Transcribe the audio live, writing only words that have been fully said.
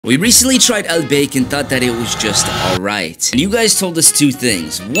We recently tried Al Baik and thought that it was just alright. And you guys told us two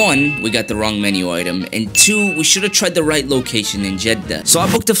things. One, we got the wrong menu item. And two, we should have tried the right location in Jeddah. So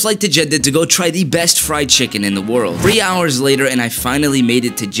I booked a flight to Jeddah to go try the best fried chicken in the world. 3 hours later and I finally made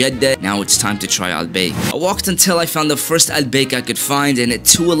it to Jeddah. Now it's time to try Al Baik. I walked until I found the first Al Baik I could find, and at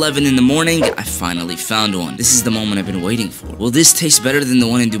 2:11 in the morning, I finally found one. This is the moment I've been waiting for. Will this taste better than the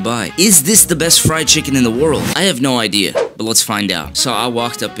one in Dubai? Is this the best fried chicken in the world? I have no idea, but let's find out. So I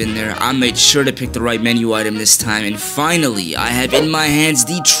walked up in there, I made sure to pick the right menu item this time, and finally, I have in my hands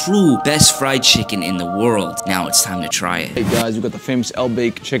the true best fried chicken in the world. Now it's time to try it. Hey guys, we got the famous Al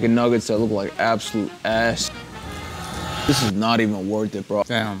Baik chicken nuggets that look like absolute ass. This is not even worth it, bro.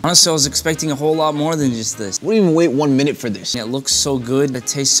 Damn. Honestly, I was expecting a whole lot more than just this. We didn't even wait 1 minute for this. It looks so good, it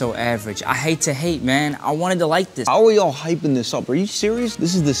tastes so average. I hate to hate, man. I wanted to like this. How are y'all hyping this up? Are you serious?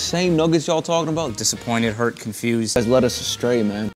 This is the same nuggets y'all talking about? Disappointed, hurt, confused. You guys led us astray, man.